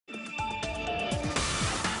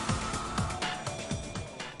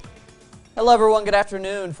Hello everyone, good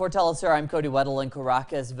afternoon. For Telesur, I'm Cody Weddle in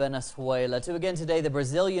Caracas, Venezuela. To begin today, the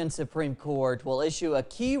Brazilian Supreme Court will issue a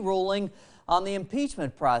key ruling on the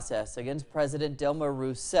impeachment process against President Dilma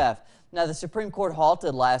Rousseff. Now, the Supreme Court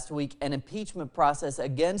halted last week an impeachment process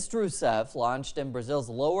against Rousseff launched in Brazil's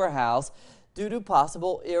lower house due to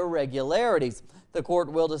possible irregularities. The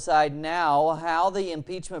court will decide now how the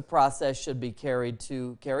impeachment process should be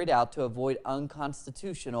carried out to avoid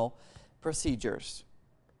unconstitutional procedures.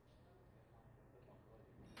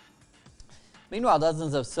 Meanwhile,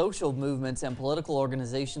 dozens of social movements and political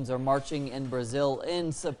organizations are marching in Brazil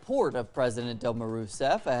in support of President Dilma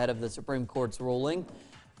Rousseff ahead of the Supreme Court's ruling.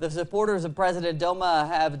 The supporters of President Dilma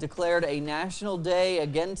have declared a national day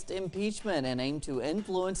against impeachment and aim to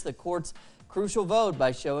influence the court's crucial vote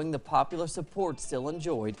by showing the popular support still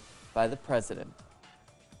enjoyed by the president.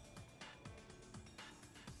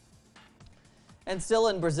 And still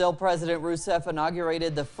in Brazil, President Rousseff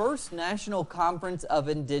inaugurated the first National Conference of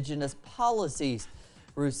Indigenous Policies.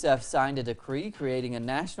 Rousseff signed a decree creating a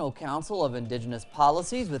National Council of Indigenous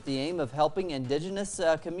Policies with the aim of helping indigenous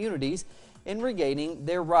communities in regaining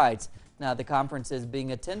their rights. Now, the conference is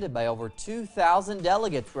being attended by over 2,000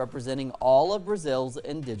 delegates representing all of Brazil's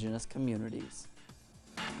indigenous communities.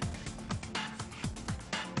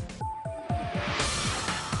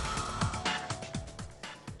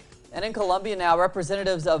 And in Colombia now,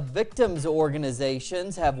 representatives of victims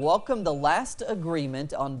organizations have welcomed the last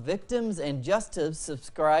agreement on victims and justice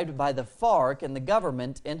subscribed by the FARC and the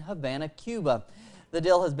government in Havana, Cuba. The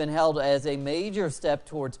deal has been hailed as a major step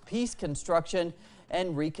towards peace construction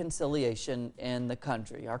and reconciliation in the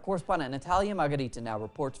country. Our correspondent Natalia Margarita now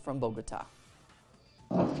reports from Bogota.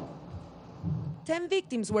 10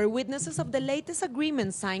 victims were witnesses of the latest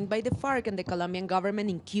agreement signed by the FARC and the Colombian government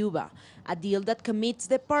in Cuba, a deal that commits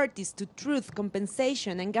the parties to truth,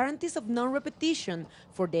 compensation, and guarantees of non-repetition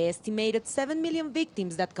for the estimated 7 million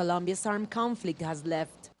victims that Colombia's armed conflict has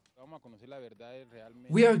left.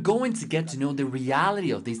 We are going to get to know the reality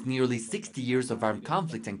of these nearly 60 years of armed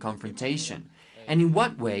conflict and confrontation, and in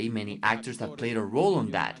what way many actors have played a role on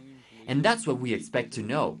that. And that's what we expect to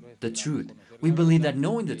know, the truth. We believe that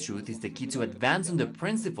knowing the truth is the key to advance on the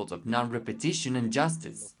principles of non-repetition and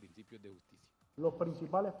justice.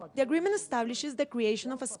 The agreement establishes the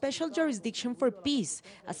creation of a special jurisdiction for peace,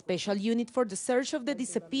 a special unit for the search of the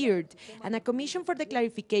disappeared, and a commission for the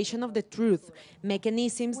clarification of the truth,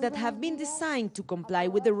 mechanisms that have been designed to comply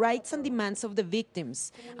with the rights and demands of the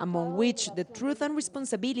victims, among which the truth and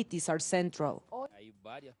responsibilities are central.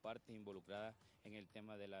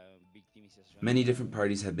 Many different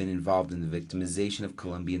parties have been involved in the victimization of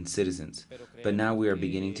Colombian citizens, but now we are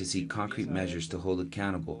beginning to see concrete measures to hold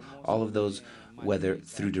accountable all of those, whether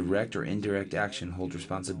through direct or indirect action, hold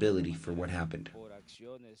responsibility for what happened.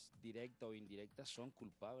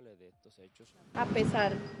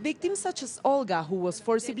 Victims such as Olga, who was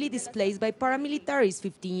forcibly displaced by paramilitaries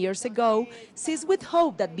 15 years ago, sees with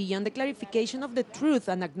hope that beyond the clarification of the truth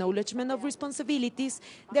and acknowledgement of responsibilities,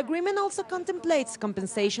 the agreement also contemplates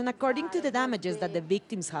compensation according to the damages that the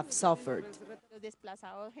victims have suffered.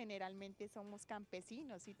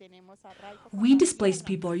 We displaced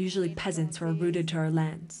people are usually peasants who are rooted to our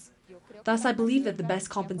lands. Thus, I believe that the best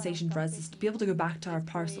compensation for us is to be able to go back to our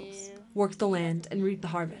parcels, work the land, and reap the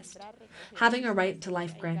harvest, having a right to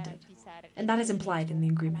life granted, and that is implied in the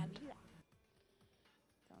agreement.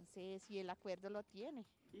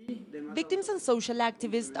 Victims and social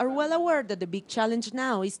activists are well aware that the big challenge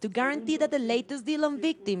now is to guarantee that the latest deal on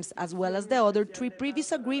victims, as well as the other 3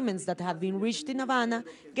 previous agreements that have been reached in Havana,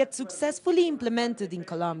 get successfully implemented in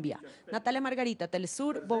Colombia. Natalia Margarita,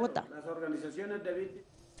 Telesur, Bogotá.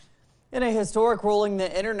 In a historic ruling,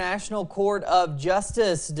 the International Court of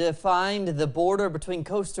Justice defined the border between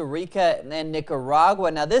Costa Rica and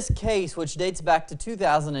Nicaragua. Now, this case, which dates back to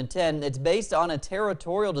 2010, it's based on a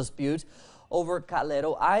territorial dispute over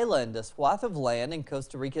Calero Island, a swath of land in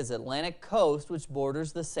Costa Rica's Atlantic coast, which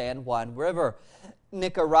borders the San Juan River.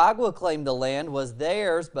 Nicaragua claimed the land was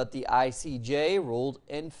theirs, but the ICJ ruled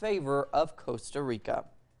in favor of Costa Rica.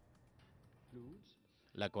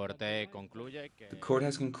 The court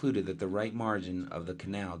has concluded that the right margin of the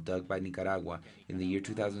canal dug by Nicaragua in the year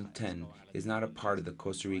 2010 is not a part of the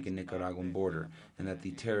Costa Rican-Nicaraguan border, and that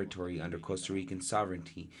the territory under Costa Rican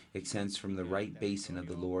sovereignty extends from the right basin of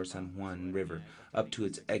the lower San Juan River up to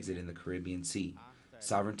its exit in the Caribbean Sea.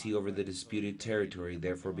 Sovereignty over the disputed territory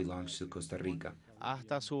therefore belongs to Costa Rica.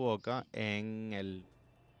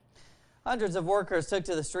 Hundreds of workers took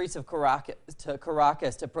to the streets of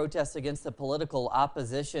Caracas to protest against the political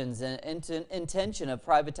opposition's intention of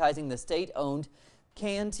privatizing the state-owned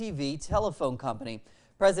CAN TV telephone company.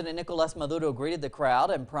 President Nicolas Maduro greeted the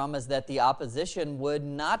crowd and promised that the opposition would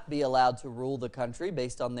not be allowed to rule the country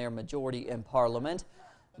based on their majority in parliament.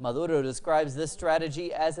 Maduro describes this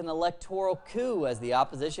strategy as an electoral coup, as the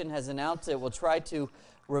opposition has announced it will try to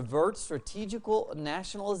revert strategical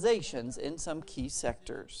nationalizations in some key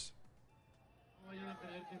sectors.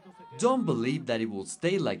 Don't believe that it will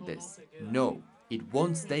stay like this. No, it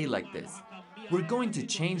won't stay like this. We're going to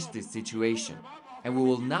change this situation, and we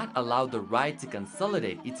will not allow the right to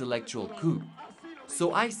consolidate its electoral coup.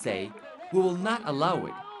 So I say, we will not allow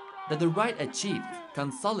it, that the right achieved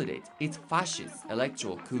consolidate its fascist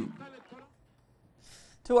electoral coup.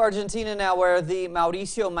 To Argentina now, where the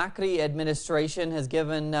Mauricio Macri administration has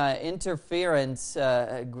given its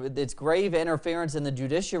grave interference in the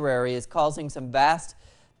judiciary is causing some vast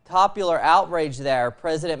popular outrage there.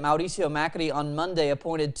 President Mauricio Macri on Monday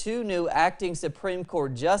appointed 2 new acting Supreme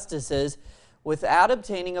Court justices without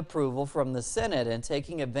obtaining approval from the Senate and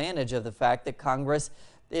taking advantage of the fact that Congress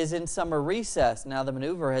is in summer recess. Now, the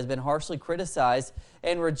maneuver has been harshly criticized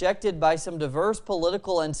and rejected by some diverse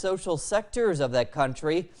political and social sectors of that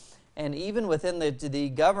country, and even within the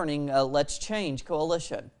governing Let's Change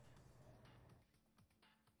coalition.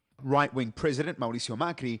 Right-wing President Mauricio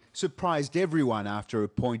Macri surprised everyone after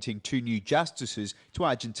appointing 2 new justices to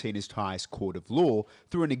Argentina's highest court of law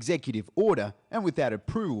through an executive order and without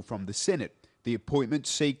approval from the Senate. The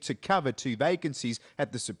appointments seek to cover 2 vacancies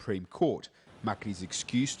at the Supreme Court. Macri's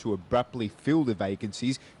excuse to abruptly fill the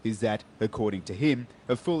vacancies is that, according to him,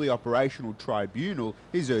 a fully operational tribunal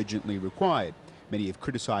is urgently required. Many have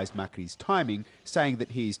criticised Macri's timing, saying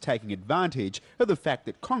that he is taking advantage of the fact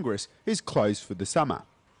that Congress is closed for the summer.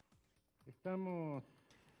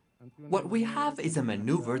 What we have is a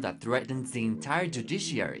maneuver that threatens the entire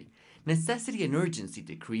judiciary. Necessity and urgency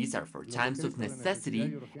decrees are for times of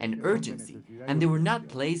necessity and urgency, and they were not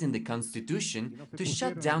placed in the Constitution to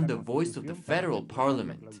shut down the voice of the federal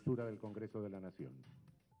parliament.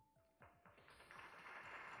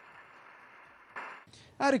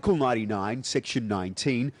 Article 99, Section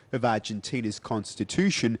 19 of Argentina's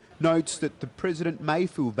constitution notes that the president may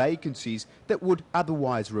fill vacancies that would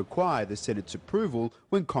otherwise require the Senate's approval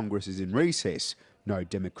when Congress is in recess. No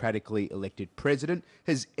democratically elected president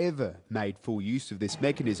has ever made full use of this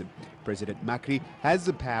mechanism. President Macri has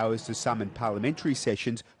the powers to summon parliamentary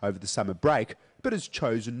sessions over the summer break, but has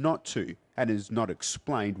chosen not to and has not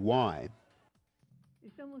explained why.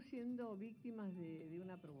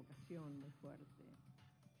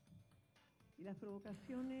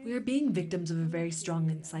 We are being victims of a very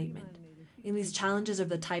strong incitement, and these challenges are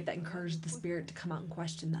the type that encourage the spirit to come out and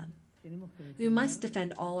question them. We must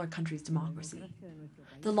defend all our country's democracy,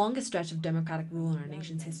 the longest stretch of democratic rule in our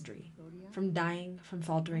nation's history, from dying, from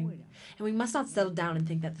faltering, and we must not settle down and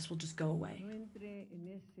think that this will just go away.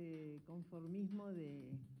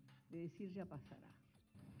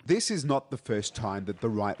 This is not the first time that the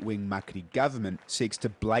right-wing Macri government seeks to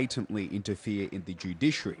blatantly interfere in the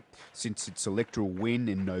judiciary. Since its electoral win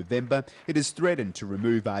in November, it has threatened to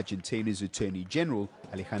remove Argentina's Attorney General,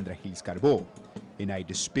 Alejandra Gil-Carbó. In a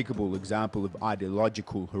despicable example of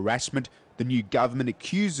ideological harassment, the new government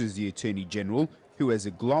accuses the Attorney General, who has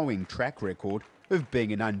a glowing track record, of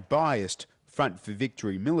being an unbiased Front for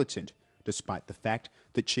Victory militant, despite the fact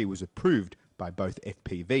that she was approved by both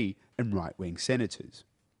FPV and right-wing senators.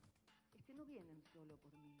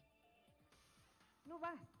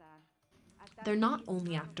 They're not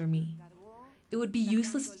only after me. It would be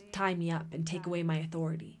useless to tie me up and take away my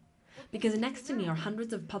authority, because next to me are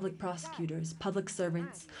hundreds of public prosecutors, public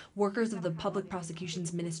servants, workers of the Public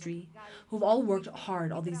Prosecutions Ministry, who've all worked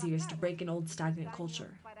hard all these years to break an old stagnant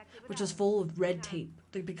culture, which was full of red tape,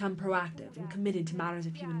 to become proactive and committed to matters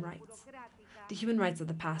of human rights, the human rights of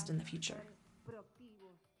the past and the future.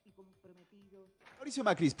 Mauricio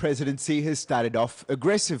Macri's presidency has started off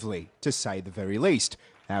aggressively, to say the very least.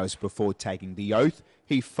 Hours before taking the oath,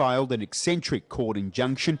 he filed an eccentric court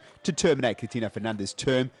injunction to terminate Cristina Fernandez's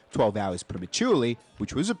term 12 hours prematurely,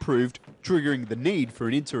 which was approved, triggering the need for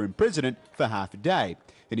an interim president for half a day.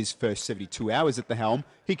 In his first 72 hours at the helm,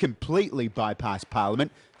 he completely bypassed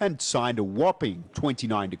Parliament and signed a whopping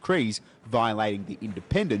 29 decrees, violating the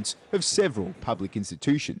independence of several public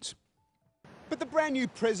institutions. But the brand new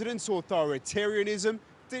president's authoritarianism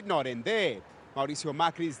did not end there. Mauricio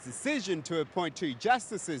Macri's decision to appoint 2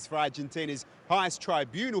 justices for Argentina's highest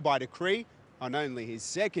tribunal by decree on only his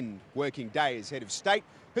second working day as head of state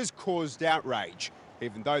has caused outrage.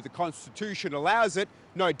 Even though the Constitution allows it,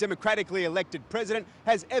 no democratically elected president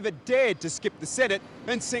has ever dared to skip the Senate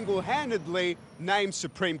and single-handedly name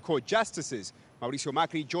Supreme Court justices. Mauricio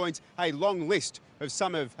Macri joins a long list of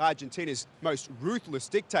some of Argentina's most ruthless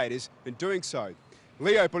dictators in doing so.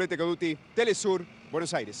 Leo Política Duty, Telesur,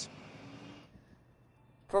 Buenos Aires.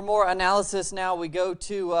 For more analysis now, we go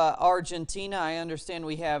to Argentina. I understand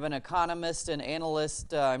we have an economist and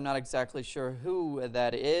analyst. I'm not exactly sure who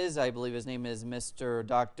that is. I believe his name is Mr.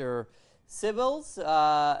 Dr. Sibils.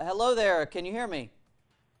 Hello there. Can you hear me?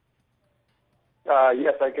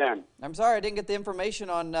 Yes, I can. I'm sorry, I didn't get the information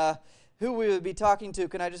on who we would be talking to.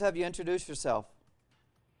 Can I just have you introduce yourself?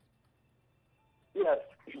 Yes.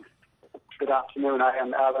 Good afternoon. I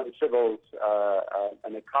am Alan Sibils,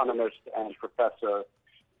 an economist and professor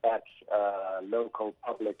at local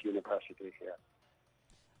public university here.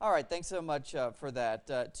 All right, thanks so much for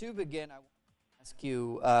that. To begin, I want to ask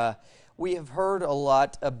you, we have heard a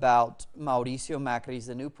lot about Mauricio Macri,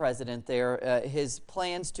 the new president there, his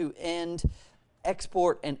plans to end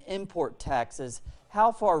export and import taxes.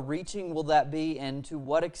 How far-reaching will that be, and to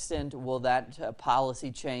what extent will that policy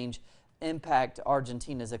change impact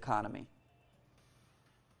Argentina's economy?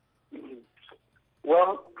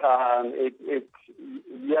 Well, it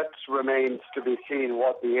yet remains to be seen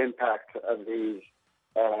what the impact of these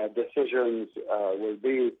decisions will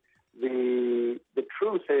be. The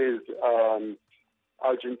truth is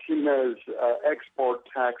Argentina's export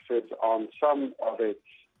taxes on some of its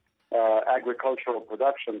agricultural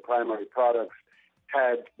production, primary products,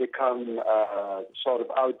 had become sort of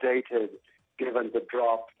outdated given the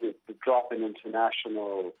drop in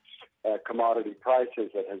international commodity prices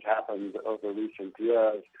that has happened over recent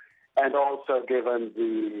years, and also given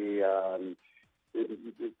the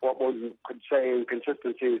what one could say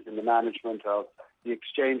inconsistencies in the management of the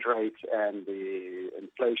exchange rates and the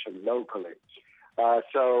inflation locally.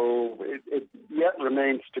 So it yet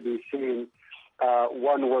remains to be seen.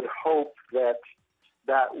 One would hope that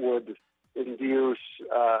that would induce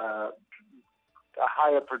a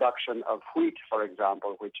higher production of wheat, for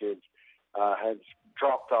example, which has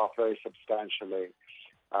dropped off very substantially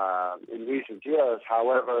in recent years.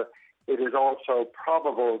 However, it is also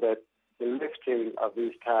probable that the lifting of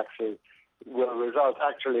these taxes will result,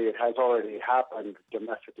 actually it has already happened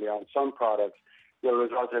domestically on some products, will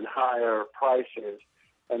result in higher prices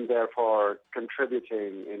and therefore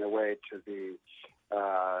contributing in a way to the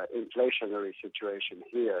inflationary situation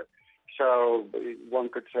here. So one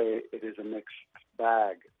could say it is a mixed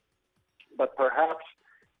bag. But perhaps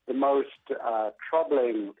the most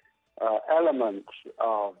troubling element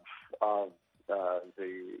of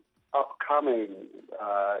the upcoming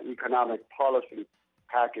economic policy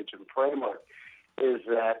package and framework is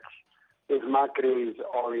Macri's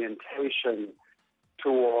orientation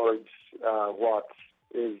towards what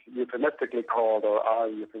is euphemistically called, or are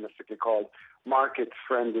euphemistically called,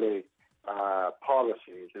 market-friendly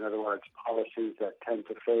policies. In other words, policies that tend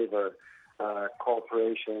to favor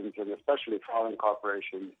corporations, and especially foreign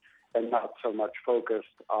corporations, and not so much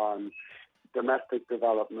focused on domestic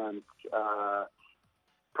development,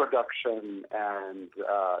 production, and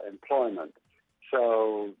employment.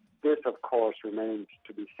 So this, of course, remains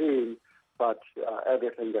to be seen, but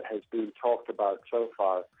everything that has been talked about so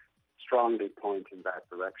far strongly points in that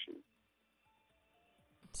direction.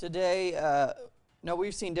 Today,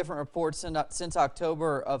 we've seen different reports since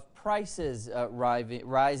October of prices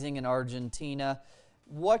rising in Argentina.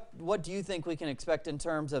 What do you think we can expect in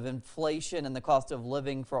terms of inflation and the cost of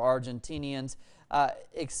living for Argentinians,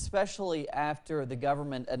 especially after the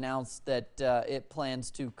government announced that it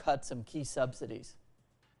plans to cut some key subsidies?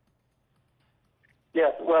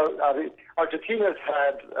 Yes, well, Argentina's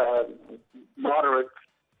had moderate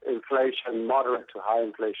inflation, moderate to high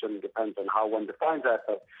inflation, depends on how one defines that,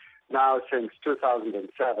 but now since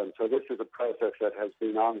 2007. So this is a process that has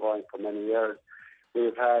been ongoing for many years.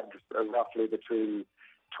 We've had roughly between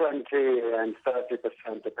 20 and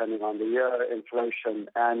 30%, depending on the year, inflation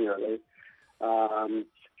annually.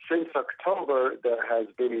 Since October, there has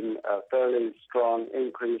been a fairly strong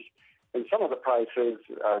increase in some of the prices,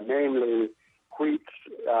 namely wheat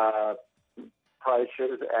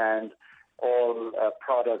prices and all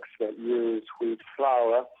products that use wheat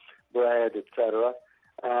flour, bread, etc.,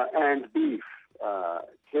 and beef.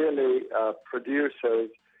 Clearly, producers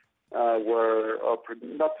were, or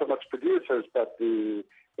not so much producers, but the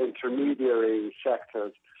intermediary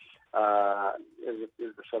sectors,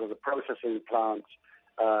 sort of the processing plants,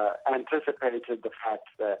 anticipated the fact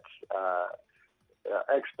that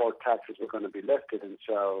export taxes were going to be lifted, and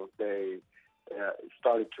so they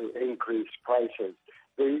started to increase prices.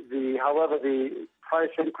 However, the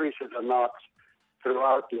price increases are not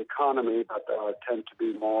throughout the economy, but tend to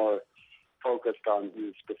be more focused on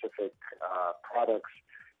these specific products,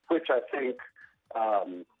 which I think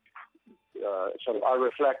sort of are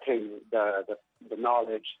reflecting the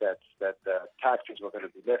knowledge that the taxes were going to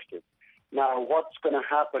be lifted. Now, what's going to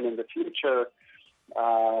happen in the future,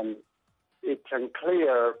 it's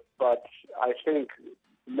unclear, but I think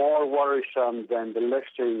more worrisome than the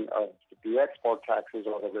lifting of the export taxes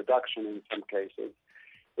or the reduction in some cases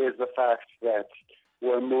is the fact that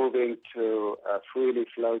we're moving to a freely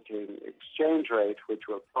floating exchange rate, which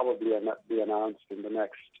will probably be announced in the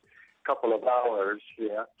next couple of hours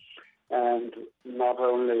here. And not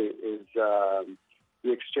only is the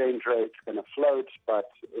exchange rate going to float, but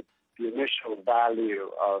the initial value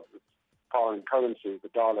of foreign currency, the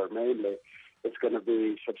dollar mainly, is going to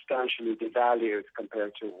be substantially devalued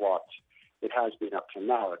compared to what it has been up to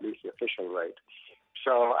now, at least the official rate.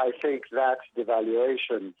 So I think that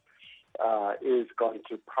devaluation is going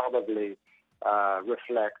to probably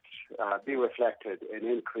be reflected in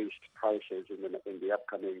increased prices in the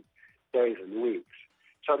upcoming days and weeks.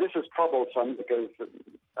 So this is troublesome because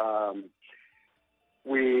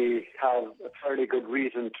we have a fairly good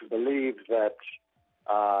reason to believe that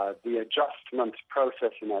the adjustment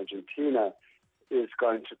process in Argentina is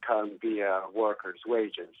going to come via workers'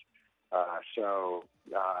 wages. So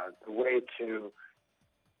the way to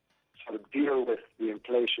sort of deal with the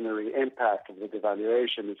inflationary impact of the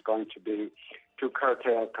devaluation is going to be to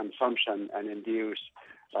curtail consumption and induce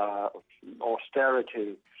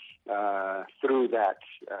austerity through that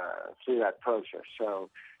process. So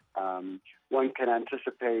one can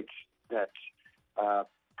anticipate that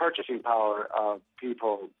purchasing power of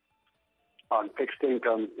people on fixed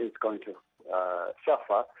income is going to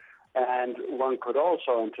suffer, and one could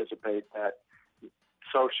also anticipate that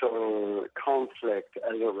social conflict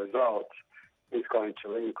as a result is going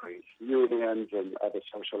to increase. Unions and other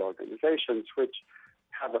social organizations, which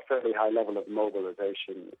have a fairly high level of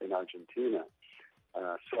mobilization in Argentina.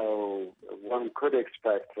 So one could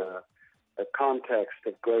expect a context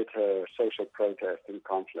of greater social protest and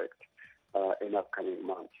conflict in upcoming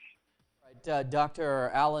months. Right, Dr.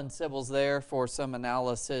 Alan Sibbles there for some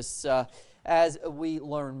analysis. As we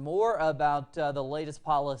learn more about the latest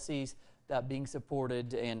policies that being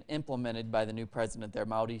supported and implemented by the new president there,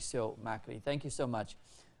 Mauricio Macri. Thank you so much.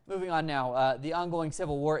 Moving on now, the ongoing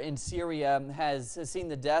civil war in Syria has seen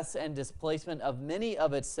the deaths and displacement of many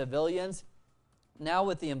of its civilians. Now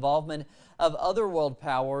with the involvement of other world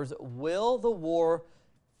powers, will the war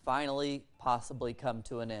finally possibly come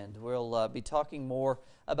to an end? We'll be talking more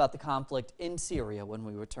about the conflict in Syria when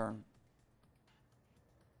we return.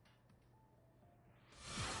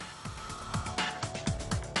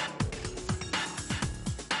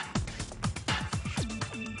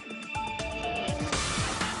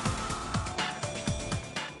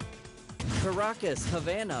 Caracas,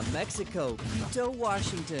 Havana, Mexico, Quito,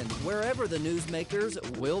 Washington, wherever the newsmakers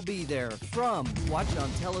will be there. From watch on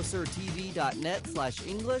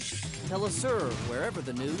telesurtv.net/English, Telesur, wherever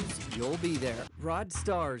the news, you'll be there. Rod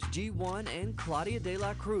Stars, G1, and Claudia de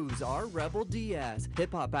la Cruz are Rebel Diaz,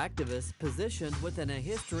 hip-hop activists positioned within a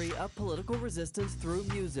history of political resistance through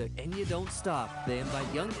music. And you don't stop. They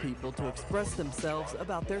invite young people to express themselves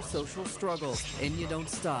about their social struggles. And you don't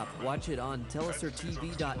stop. Watch it on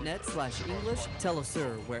telesurtv.net/English,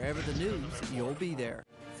 Telesur, wherever the news, you'll be there.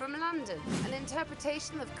 From London, an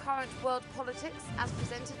interpretation of current world politics as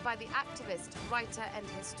presented by the activist, writer and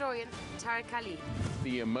historian Tariq Ali.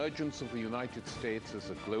 The emergence of the United States as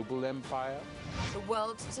a global empire. The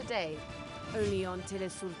world today, only on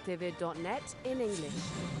telesurtv.net in English.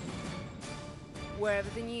 Wherever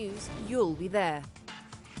the news, you'll be there.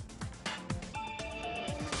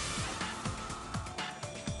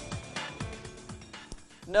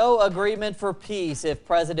 No agreement for peace if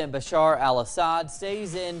President Bashar al-Assad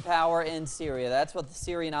stays in power in Syria. That's what the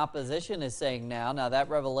Syrian opposition is saying now. Now, that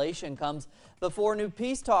revelation comes before new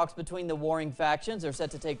peace talks between the warring factions are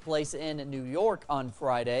set to take place in New York on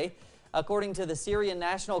Friday. According to the Syrian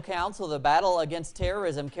National Council, the battle against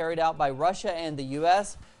terrorism carried out by Russia and the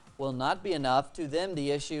U.S. will not be enough. To them,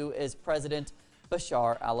 the issue is President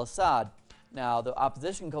Bashar al-Assad. Now, the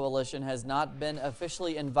opposition coalition has not been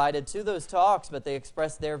officially invited to those talks, but they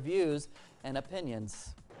expressed their views and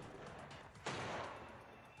opinions.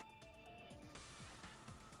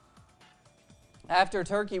 After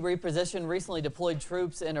Turkey repositioned recently deployed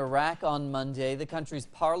troops in Iraq on Monday, the country's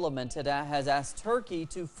parliament has asked Turkey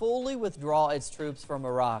to fully withdraw its troops from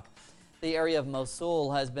Iraq. The area of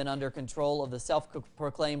Mosul has been under control of the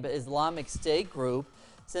self-proclaimed Islamic State group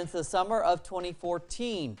since the summer of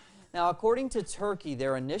 2014. Now, according to Turkey,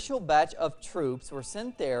 their initial batch of troops were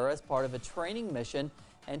sent there as part of a training mission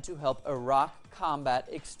and to help Iraq combat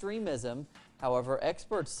extremism. However,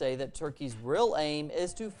 experts say that Turkey's real aim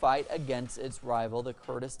is to fight against its rival, the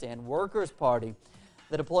Kurdistan Workers' Party.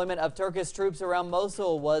 The deployment of Turkish troops around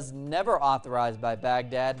Mosul was never authorized by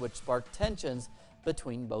Baghdad, which sparked tensions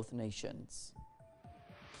between both nations.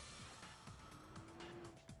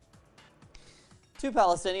 2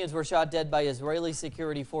 Palestinians were shot dead by Israeli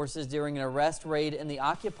security forces during an arrest raid in the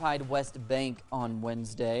occupied West Bank on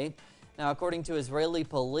Wednesday. Now, according to Israeli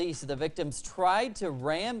police, the victims tried to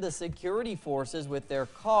ram the security forces with their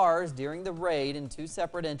cars during the raid in 2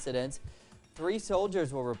 separate incidents. 3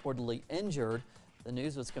 soldiers were reportedly injured. The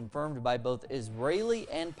news was confirmed by both Israeli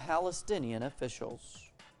and Palestinian officials.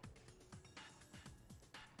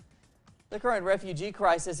 The current refugee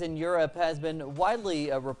crisis in Europe has been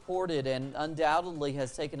widely reported and undoubtedly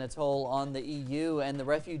has taken a toll on the EU and the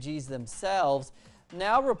refugees themselves.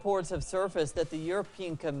 Now reports have surfaced that the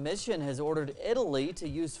European Commission has ordered Italy to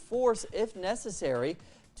use force if necessary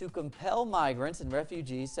to compel migrants and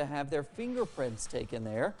refugees to have their fingerprints taken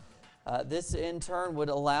there. This in turn would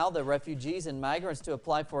allow the refugees and migrants to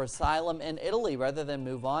apply for asylum in Italy rather than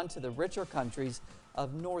move on to the richer countries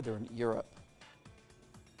of Northern Europe.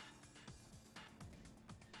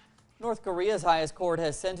 North Korea's highest court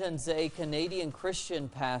has sentenced a Canadian Christian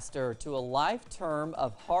pastor to a life term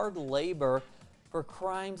of hard labor for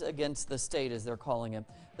crimes against the state, as they're calling him.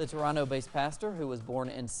 The Toronto-based pastor, who was born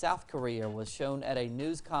in South Korea, was shown at a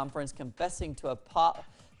news conference confessing to a plot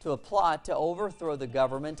to overthrow the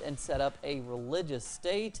government and set up a religious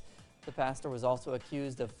state. The pastor was also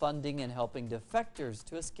accused of funding and helping defectors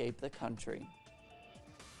to escape the country.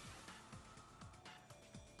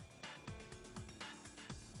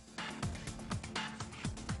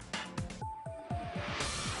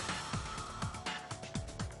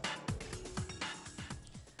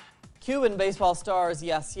 Cuban baseball stars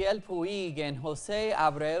Yasiel Puig and Jose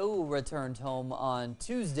Abreu returned home on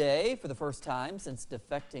Tuesday for the first time since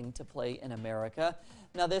defecting to play in America.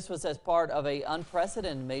 Now, this was as part of an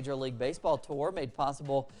unprecedented Major League Baseball tour made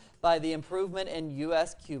possible by the improvement in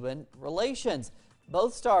U.S.-Cuban relations.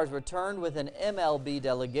 Both stars returned with an MLB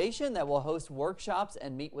delegation that will host workshops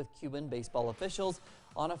and meet with Cuban baseball officials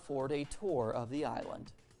on a 4-day tour of the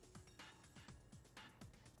island.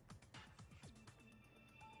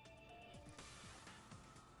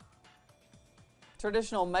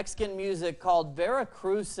 Traditional Mexican music called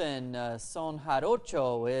Veracruzan son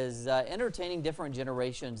jarocho is entertaining different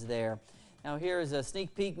generations there. Now here's a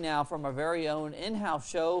sneak peek now from our very own in-house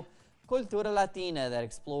show, Cultura Latina, that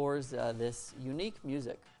explores this unique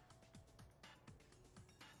music.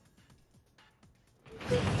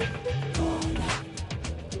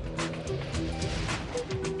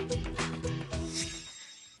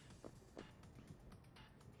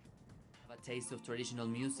 Taste of traditional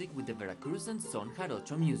music with the Veracruzan son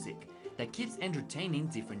jarocho music that keeps entertaining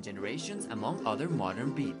different generations among other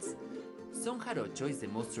modern beats. Son jarocho is the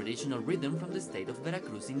most traditional rhythm from the state of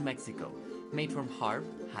Veracruz in Mexico, made from harp,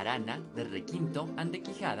 jarana, the requinto, and the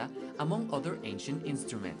quijada, among other ancient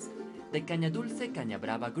instruments. The Caña Dulce Caña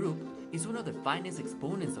Brava group is one of the finest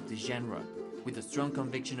exponents of this genre, with a strong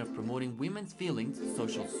conviction of promoting women's feelings,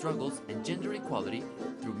 social struggles, and gender equality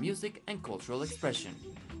through music and cultural expression.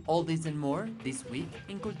 All this and more this week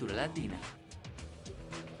in Cultura Latina.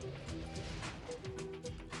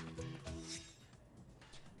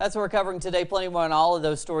 That's what we're covering today. Plenty more on all of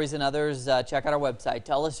those stories and others. Check out our website,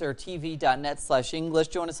 telesurtv.net/English.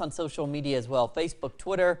 Join us on social media as well, Facebook,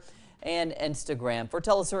 Twitter, and Instagram. For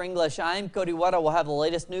Telesur English, I'm Cody Weddle. We'll have the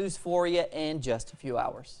latest news for you in just a few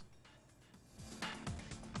hours.